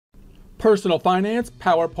Personal finance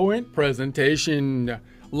PowerPoint presentation.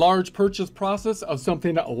 Large purchase process of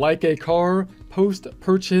something like a car.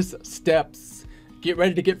 Post-purchase steps. Get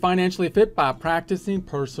ready to get financially fit by practicing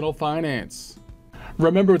personal finance.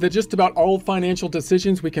 Remember that just about all financial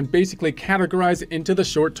decisions we can basically categorize into the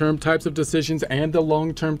short-term types of decisions and the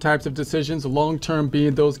long-term types of decisions. Long-term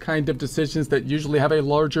being those kind of decisions that usually have a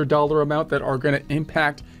larger dollar amount that are going to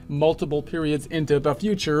impact multiple periods into the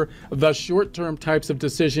future. The short-term types of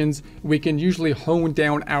decisions, we can usually hone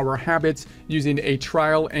down our habits using a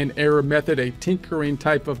trial and error method, a tinkering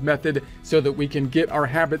type of method, so that we can get our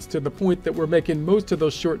habits to the point that we're making most of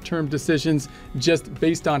those short-term decisions just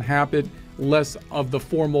based on habit, less of the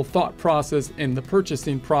formal thought process in the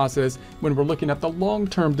purchasing process. When we're looking at the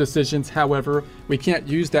long-term decisions, however, we can't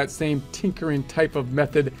use that same tinkering type of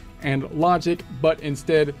method and logic, but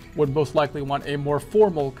instead would most likely want a more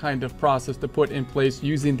formal kind of process to put in place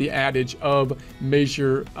using the adage of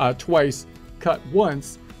measure twice, cut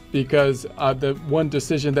once, because the one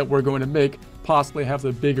decision that we're going to make possibly has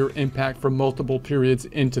a bigger impact for multiple periods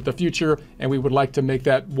into the future, and we would like to make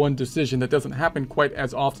that one decision that doesn't happen quite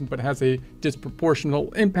as often but has a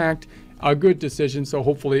disproportional impact a good decision, so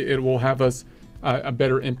hopefully it will have us a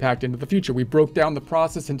better impact into the future. We broke down the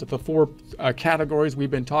process into the four categories we've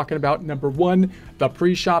been talking about. Number 1, the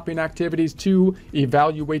pre-shopping activities. 2,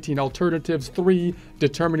 evaluating alternatives. 3,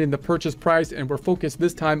 determining the purchase price. And we're focused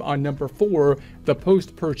this time on number 4, the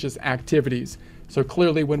post-purchase activities. So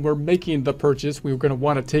clearly when we're making the purchase, we're going to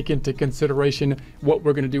want to take into consideration what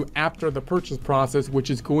we're going to do after the purchase process, which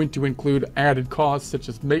is going to include added costs such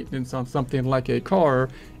as maintenance on something like a car.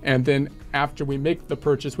 And then after we make the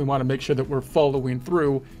purchase, we want to make sure that we're following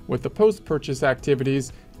through with the post-purchase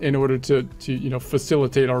activities in order to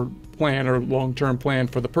facilitate our plan or long-term plan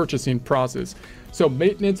for the purchasing process. So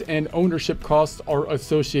maintenance and ownership costs are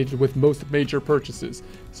associated with most major purchases.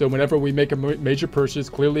 So whenever we make a major purchase,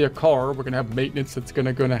 clearly a car, we're going to have maintenance that's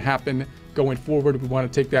going to happen going forward. We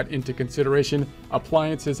want to take that into consideration.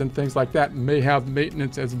 Appliances and things like that may have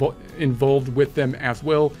maintenance involved with them as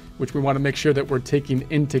well, which we want to make sure that we're taking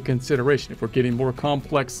into consideration. If we're getting more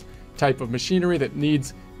complex type of machinery that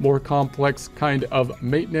needs more complex kind of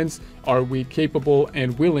maintenance, are we capable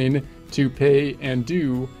and willing to pay and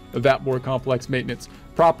do that more complex maintenance?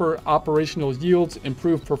 Proper operational yields,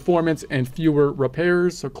 improved performance, and fewer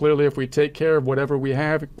repairs. So clearly if we take care of whatever we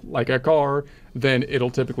have, like a car, then it'll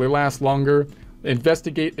typically last longer.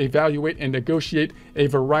 Investigate, evaluate, and negotiate a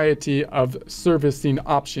variety of servicing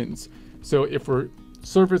options. So if we're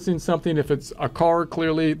servicing something, if it's a car,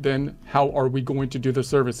 clearly, then how are we going to do the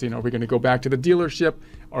servicing? Are we going to go back to the dealership?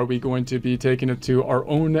 Are we going to be taking it to our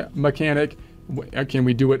own mechanic? Can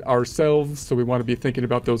we do it ourselves? So we want to be thinking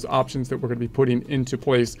about those options that we're going to be putting into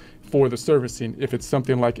place for the servicing. If it's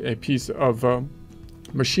something like a piece of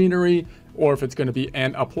machinery, or if it's going to be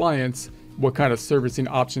an appliance, what kind of servicing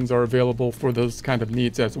options are available for those kind of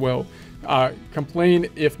needs as well. Complain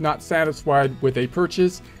if not satisfied with a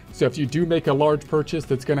purchase. So if you do make a large purchase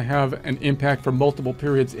that's going to have an impact for multiple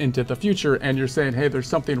periods into the future, and you're saying, hey, there's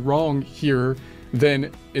something wrong here,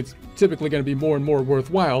 then it's typically going to be more and more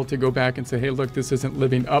worthwhile to go back and say, hey, look, this isn't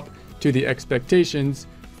living up to the expectations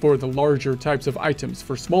for the larger types of items.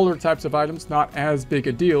 For smaller types of items, not as big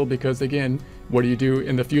a deal, because again, what do you do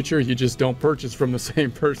in the future? You just don't purchase from the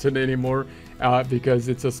same person anymore because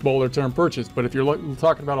it's a smaller term purchase. But if you're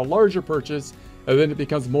talking about a larger purchase, then it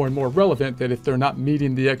becomes more and more relevant that if they're not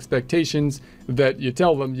meeting the expectations, that you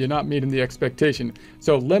tell them you're not meeting the expectation.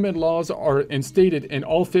 So lemon laws are instated in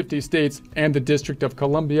all 50 states and the District of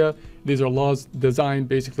Columbia. These are laws designed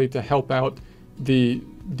basically to help out the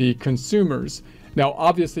consumers. Now,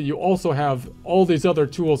 obviously, you also have all these other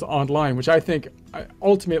tools online, which I think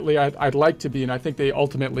ultimately I'd like to be, and I think they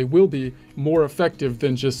ultimately will be more effective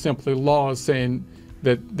than just simply laws saying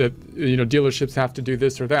that dealerships have to do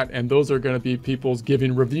this or that, and those are going to be people's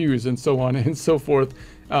giving reviews and so on and so forth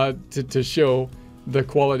to show the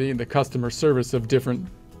quality and the customer service of different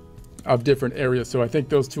areas. So I think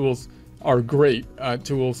those tools are great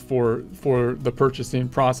tools for the purchasing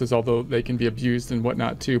process, although they can be abused and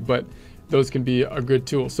whatnot too, but those can be a good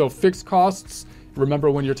tool. So fixed costs, remember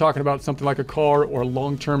when you're talking about something like a car or a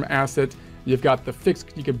long-term asset, you've got the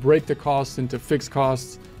fixed, you can break the costs into fixed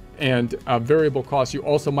costs and variable costs. You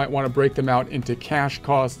also might want to break them out into cash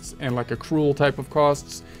costs and like accrual type of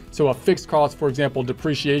costs. So a fixed cost, for example,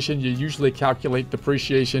 depreciation, you usually calculate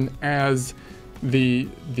depreciation as the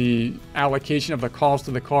allocation of the cost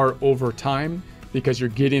of the car over time, because you're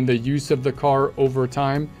getting the use of the car over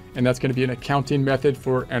time, and that's going to be an accounting method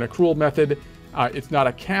for an accrual method. It's not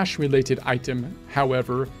a cash related item,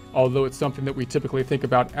 however, although it's something that we typically think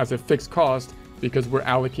about as a fixed cost. because we're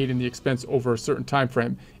allocating the expense over a certain time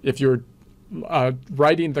frame. If you're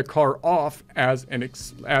writing the car off as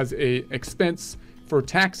a expense for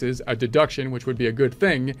taxes, a deduction, which would be a good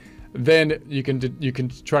thing, then you can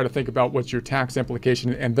try to think about what's your tax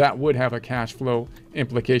implication, and that would have a cash flow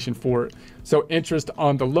implication for it. So interest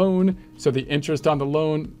on the loan, so the interest on the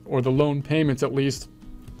loan, or the loan payments at least,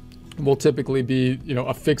 will typically be, you know,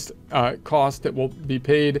 a fixed cost that will be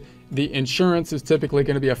paid. The insurance is typically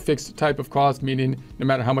going to be a fixed type of cost, meaning no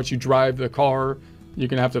matter how much you drive the car, you're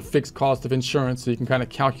going to have the fixed cost of insurance, so you can kind of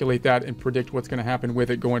calculate that and predict what's going to happen with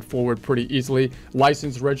it going forward pretty easily.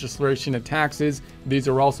 License, registration, and taxes, these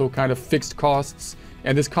are also kind of fixed costs.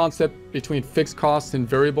 And this concept between fixed costs and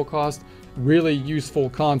variable costs, really useful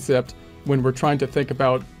concept when we're trying to think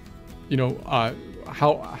about, you know,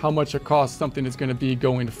 how much it costs something is going to be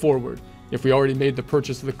going forward. If we already made the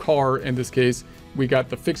purchase of the car, in this case, we got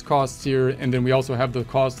the fixed costs here, and then we also have the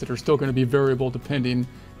costs that are still going to be variable depending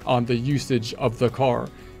on the usage of the car.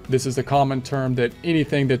 This is a common term that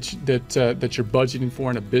anything that you're budgeting for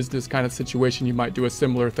in a business kind of situation, you might do a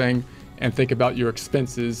similar thing and think about your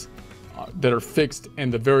expenses that are fixed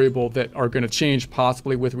and the variable that are going to change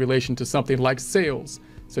possibly with relation to something like sales.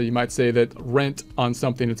 So you might say that rent on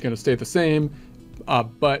something is going to stay the same,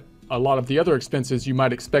 but a lot of the other expenses, you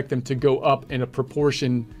might expect them to go up in a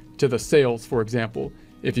proportion to the sales, for example.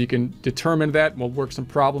 If you can determine that, we'll work some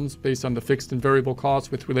problems based on the fixed and variable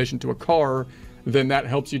costs with relation to a car, then that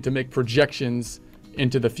helps you to make projections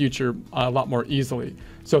into the future a lot more easily.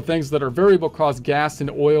 So things that are variable costs, gas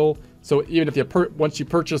and oil. So even if once you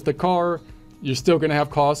purchase the car, you're still going to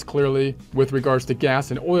have costs clearly with regards to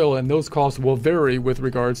gas and oil, and those costs will vary with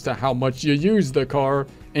regards to how much you use the car.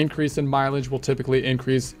 Increase in mileage will typically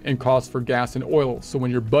increase in costs for gas and oil. So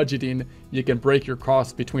when you're budgeting, you can break your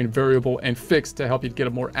costs between variable and fixed to help you get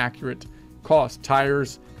a more accurate cost.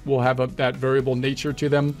 Tires will have that variable nature to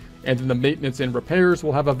them, and then the maintenance and repairs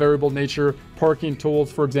will have a variable nature. Parking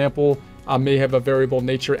tools, for example, may have a variable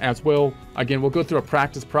nature as well. Again, we'll go through a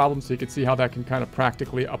practice problem so you can see how that can kind of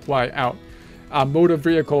practically apply out. Motor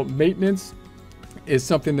vehicle maintenance is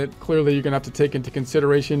something that clearly you're going to have to take into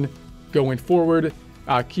consideration going forward.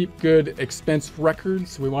 Keep good expense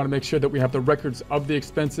records. We want to make sure that we have the records of the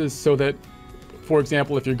expenses so that, for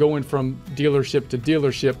example, if you're going from dealership to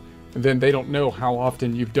dealership, then they don't know how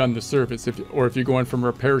often you've done the service. Or if you're going from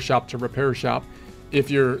repair shop to repair shop. If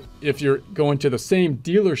you're going to the same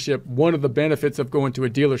dealership, one of the benefits of going to a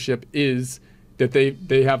dealership is that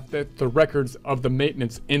they have the records of the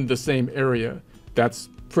maintenance in the same area. That's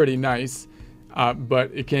pretty nice. But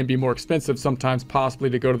it can be more expensive sometimes possibly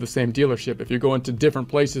to go to the same dealership. If you're going to different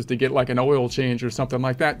places to get like an oil change or something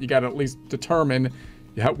like that, you got to at least determine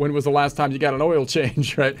when was the last time you got an oil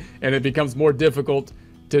change, right? And it becomes more difficult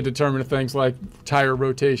to determine things like tire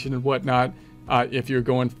rotation and whatnot if you're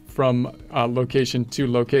going from location to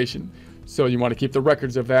location. So you want to keep the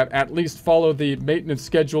records of that. At least follow the maintenance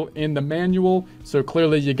schedule in the manual. So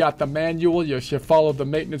clearly you got the manual, you should follow the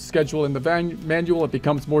maintenance schedule in the manual. It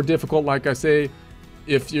becomes more difficult, like I say,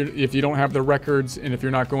 if you don't have the records and if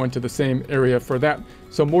you're not going to the same area for that.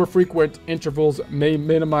 So more frequent intervals may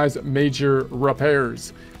minimize major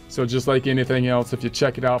repairs. So just like anything else, if you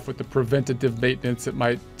check it out with the preventative maintenance, it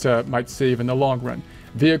might save in the long run.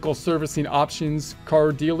 Vehicle servicing options,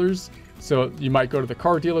 car dealers. So you might go to the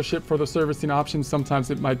car dealership for the servicing options.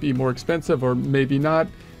 Sometimes it might be more expensive or maybe not.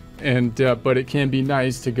 And but it can be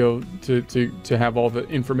nice to go to have all the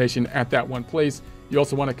information at that one place. You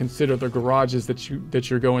also want to consider the garages that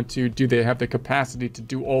you're going to. Do they have the capacity to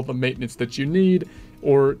do all the maintenance that you need?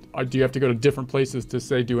 Or do you have to go to different places to,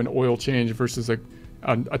 say, do an oil change versus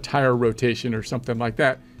a tire rotation or something like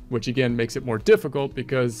that, which again makes it more difficult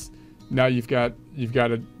because now you've got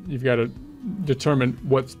to determine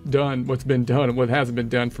what's been done and what hasn't been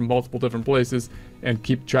done from multiple different places and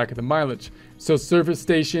keep track of the mileage. So service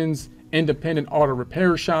stations, independent auto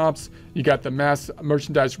repair shops, you got the mass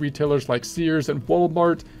merchandise retailers like Sears and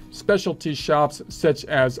Walmart, specialty shops such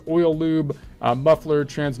as oil lube, muffler,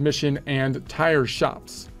 transmission, and tire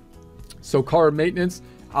shops. So car maintenance,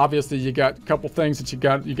 obviously you got a couple things that you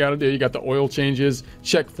got to do. You got the oil changes,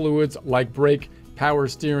 check fluids like brake, power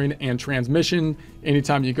steering, and transmission.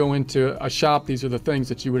 Anytime you go into a shop, these are the things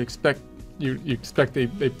that you would expect you expect they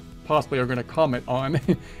possibly are going to comment on.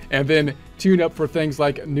 And then tune up for things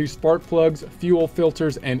like new spark plugs, fuel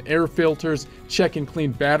filters, and air filters. Check and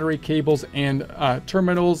clean battery cables and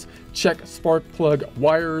terminals. Check spark plug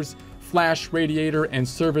wires, flash radiator, and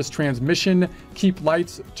service transmission. Keep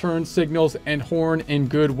lights, turn signals, and horn in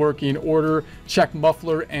good working order. Check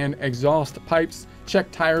muffler and exhaust pipes.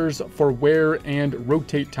 Check tires for wear and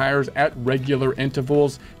rotate tires at regular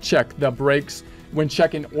intervals. Check the brakes. When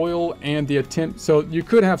checking oil and the attempt, so you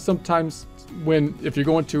could have sometimes if you're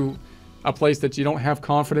going to a place that you don't have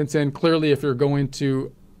confidence in, clearly if you're going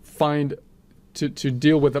to to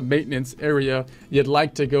deal with a maintenance area, you'd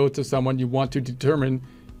like to go to someone you want to determine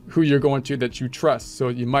who you're going to that you trust. So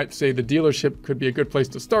you might say the dealership could be a good place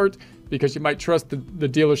to start because you might trust the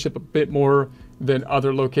dealership a bit more than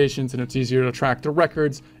other locations and it's easier to track the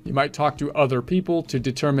records. You might talk to other people to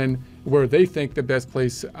determine where they think the best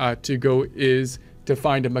place to go is to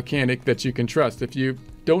find a mechanic that you can trust. If you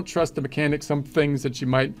don't trust the mechanic, some things that you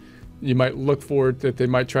might look for that they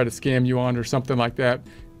might try to scam you on or something like that.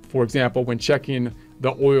 For example, when checking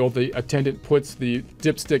the oil, the attendant puts the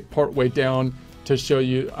dipstick partway down to show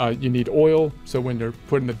you you need oil. So when they're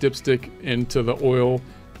putting the dipstick into the oil,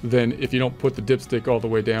 then if you don't put the dipstick all the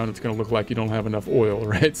way down, it's going to look like you don't have enough oil,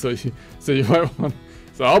 right? So you might want.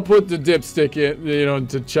 So I'll put the dipstick in,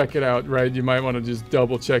 to check it out, right? You might want to just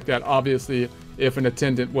double check that. Obviously, if an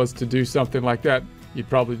attendant was to do something like that, you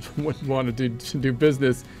probably wouldn't want to do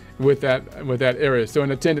business with that area. So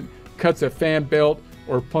an attendant cuts a fan belt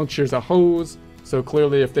or punctures a hose. So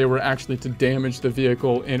clearly, if they were actually to damage the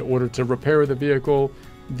vehicle in order to repair the vehicle,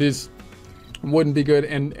 this wouldn't be good.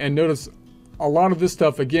 And notice a lot of this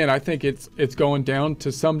stuff, again, I think it's going down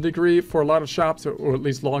to some degree for a lot of shops, or at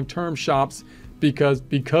least long-term shops, because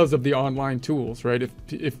of the online tools, right?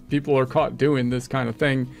 If people are caught doing this kind of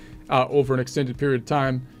thing over an extended period of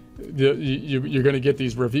time, you're going to get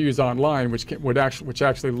these reviews online, which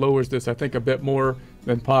actually lowers this, I think, a bit more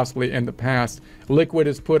than possibly in the past. Liquid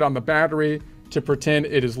is put on the battery to pretend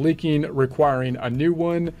it is leaking, requiring a new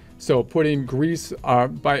one. So putting grease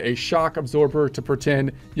by a shock absorber to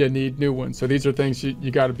pretend you need new ones. So these are things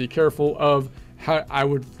you got to be careful of. How I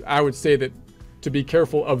would say that to be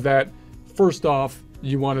careful of that, first off,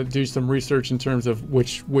 you want to do some research in terms of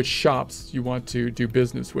which shops you want to do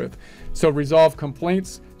business with. So resolve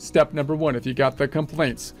complaints. Step number 1, if you got the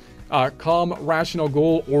complaints. Calm, rational,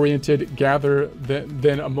 goal-oriented, gather,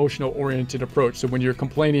 then emotional-oriented approach. So when you're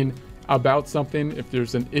complaining about something, if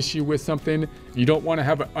there's an issue with something, you don't want to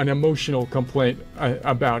have an emotional complaint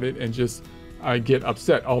about it and just get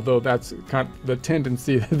upset. Although that's kind of the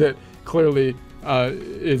tendency that clearly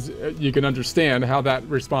is, you can understand how that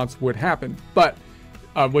response would happen. But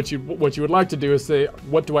what you would like to do is say,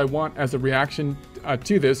 what do I want as a reaction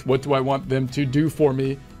to this? What do I want them to do for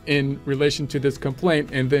me in relation to this complaint?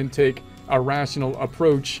 And then take a rational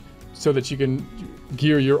approach so that you can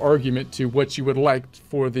gear your argument to what you would like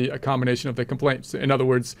for the accommodation of the complaints. In other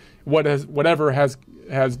words, whatever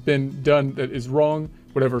has been done that is wrong,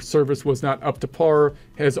 whatever service was not up to par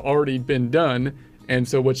has already been done. And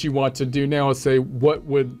so what you want to do now is say, what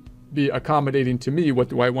would be accommodating to me? What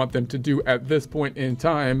do I want them to do at this point in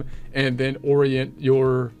time? And then orient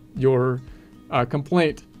your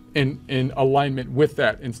complaint in alignment with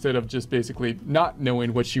that, instead of just basically not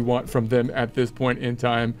knowing what you want from them at this point in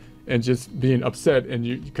time and just being upset,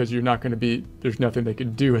 and because you're not going to be, there's nothing they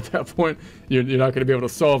can do at that point. You're not going to be able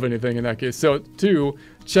to solve anything in that case. So 2,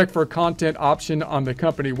 check for content option on the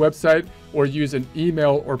company website, or use an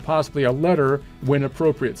email or possibly a letter when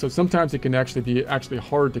appropriate. So sometimes it can actually be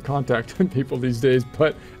hard to contact people these days,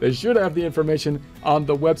 but they should have the information on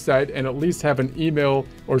the website and at least have an email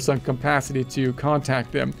or some capacity to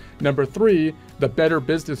contact them. Number 3, the Better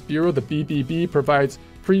Business Bureau, the BBB, provides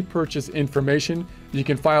pre-purchase information. You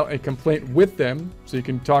can file a complaint with them, so you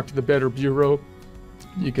can talk to the Better Bureau.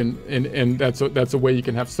 You can, and that's a way you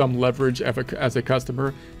can have some leverage as a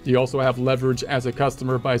customer. You also have leverage as a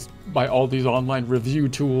customer by all these online review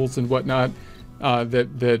tools and whatnot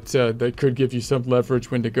that could give you some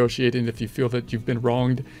leverage when negotiating if you feel that you've been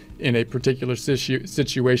wronged in a particular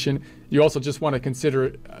situation. You also just want to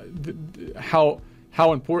consider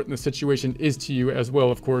how important the situation is to you as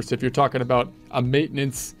well. Of course, if you're talking about a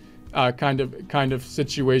maintenance kind of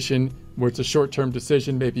situation where it's a short-term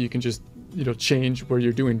decision, maybe you can just change where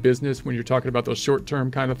you're doing business when you're talking about those short-term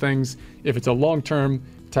kind of things. If it's a long-term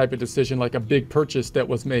type of decision, like a big purchase that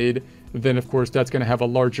was made, then of course that's going to have a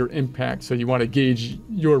larger impact. So you want to gauge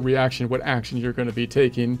your reaction, what action you're going to be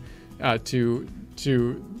taking to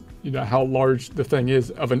how large the thing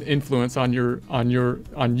is of an influence on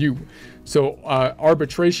you. So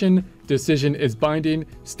arbitration decision is binding.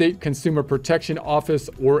 State Consumer Protection Office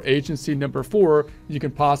or agency. Number 4, you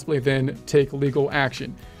can possibly then take legal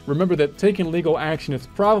action. Remember that taking legal action is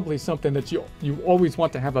probably something that you always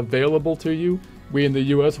want to have available to you. We in the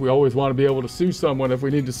U.S., we always want to be able to sue someone if we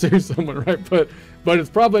need to sue someone, right? But it's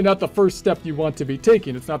probably not the first step you want to be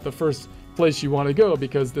taking. It's not the first place you want to go,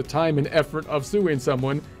 because the time and effort of suing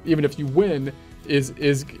someone, even if you win,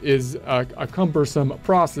 is a cumbersome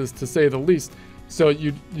process, to say the least. So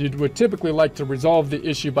you would typically like to resolve the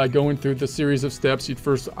issue by going through the series of steps.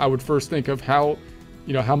 I would first think of how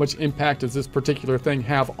much impact does this particular thing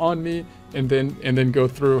have on me, and then go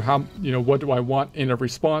through what do I want in a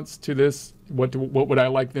response to this? What would I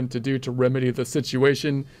like them to do to remedy the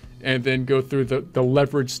situation? And then go through the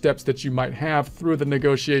leverage steps that you might have through the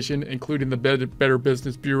negotiation, including the Better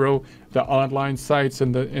Business Bureau, the online sites,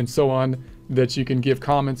 and so on, that you can give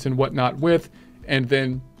comments and whatnot with. And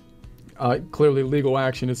then clearly legal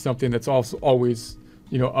action is something that's also always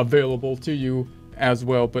available to you as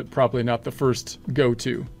well, but probably not the first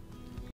go-to.